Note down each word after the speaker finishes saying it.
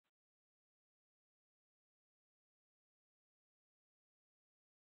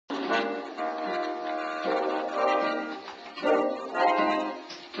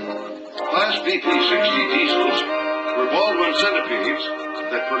AP60 diesels were Baldwin Centipedes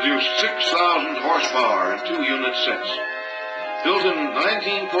that produced 6,000 horsepower in 2-unit sets. Built in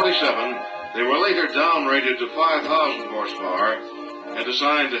 1947, they were later downrated to 5,000 horsepower and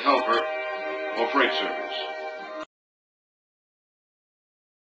assigned to helper or freight service.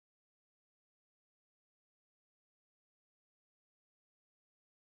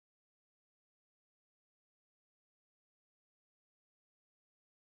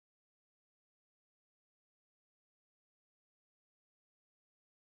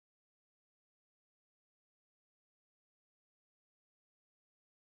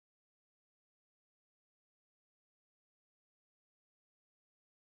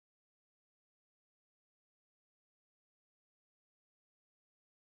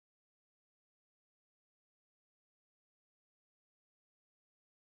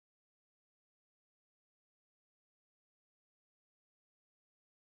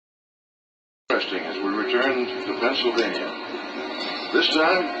 Interesting as we returned to Pennsylvania. This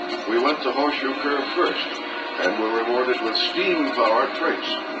time, we went to Horseshoe Curve first, and were rewarded with steam-powered freights.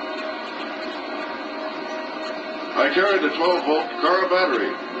 I carried a 12-volt car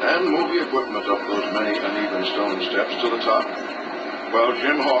battery and movie equipment up those many uneven stone steps to the top, while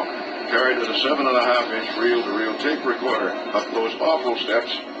Jim Hawk carried a 7.5-inch reel-to-reel tape recorder up those awful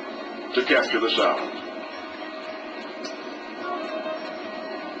steps to capture the sound.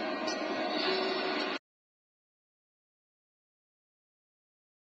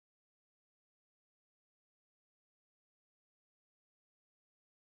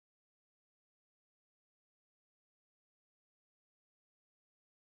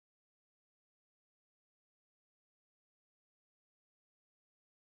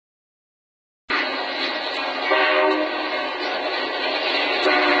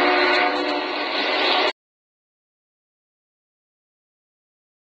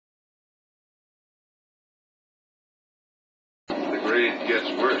 The grade gets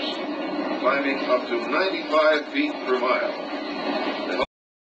worse, climbing up to 95 feet per mile.